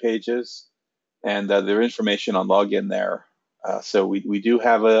wiki pages, and there's information on login there. So we do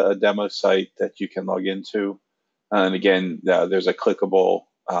have a demo site that you can log into, and again, there's a clickable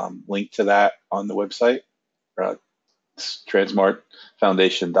link to that on the website,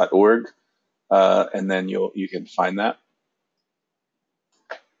 tranSMARTfoundation.org, and then you can find that.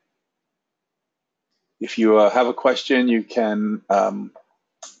 If you have a question, you can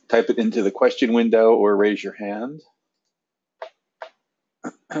type it into the question window or raise your hand.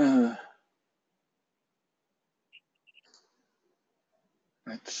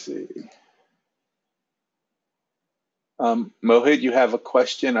 Let's see. Mohit, you have a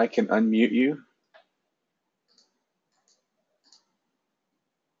question. I can unmute you.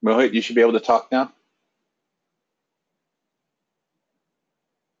 Mohit, you should be able to talk now.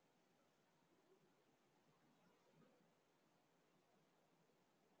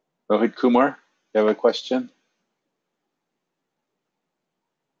 Mohit Kumar, you have a question?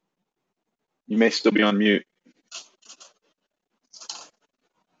 You may still be on mute.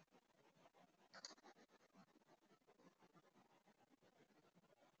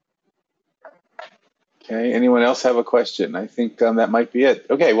 Okay, anyone else have a question? I think that might be it.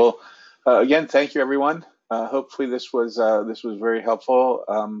 Okay, well, again, thank you, everyone. Hopefully this was very helpful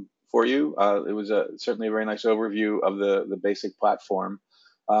for you. It was certainly a very nice overview of the basic platform.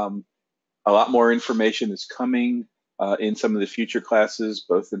 A lot more information is coming in some of the future classes,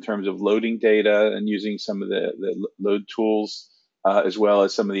 both in terms of loading data and using some of the load tools, as well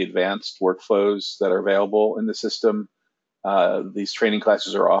as some of the advanced workflows that are available in the system. These training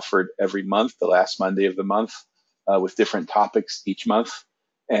classes are offered every month, the last Monday of the month, with different topics each month.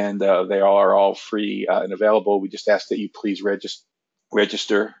 And they are all free and available. We just ask that you please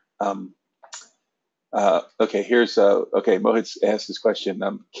register. Okay, okay, Mohit's asked this question.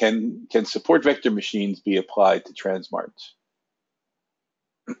 Can support vector machines be applied to tranSMART?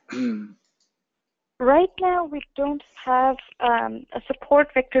 Right now, we don't have a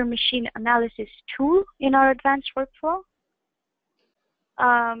support vector machine analysis tool in our advanced workflow.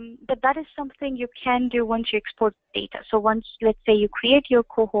 But that is something you can do once you export data. So once, let's say, you create your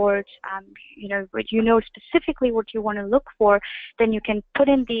cohort, you know specifically what you want to look for, then you can put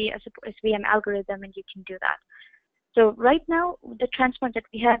in the SVM algorithm and you can do that. So right now, the tranSMART that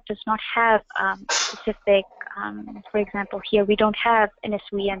we have does not have specific, for example, here we don't have an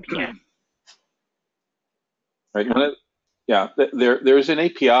SVM here. Right. Yeah, there's an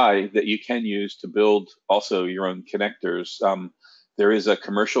API that you can use to build also your own connectors. There is a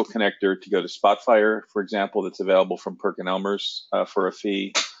commercial connector to go to Spotfire, for example, that's available from PerkinElmer's for a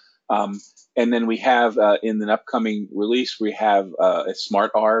fee. And then we have, in an upcoming release, we have a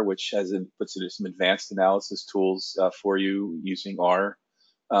SmartR, which puts in some advanced analysis tools for you using R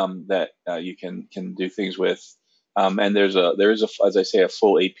that you can do things with. And there is, as I say, a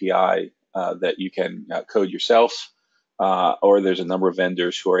full API that you can code yourself, or there's a number of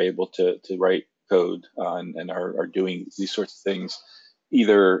vendors who are able to write code and are doing these sorts of things,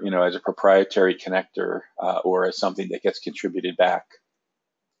 either as a proprietary connector or as something that gets contributed back.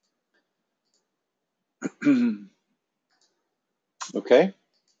 Okay.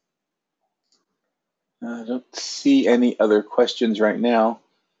 I don't see any other questions right now.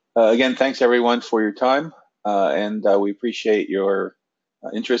 Again, thanks everyone for your time, and we appreciate your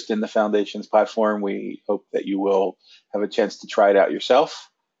interest in the Foundation's platform. We hope that you will have a chance to try it out yourself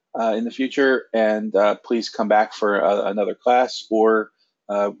in the future, and please come back for another class or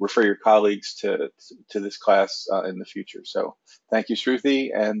refer your colleagues to this class in the future. So thank you, Shruthi,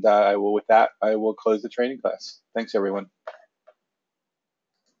 and with that, I will close the training class. Thanks, everyone.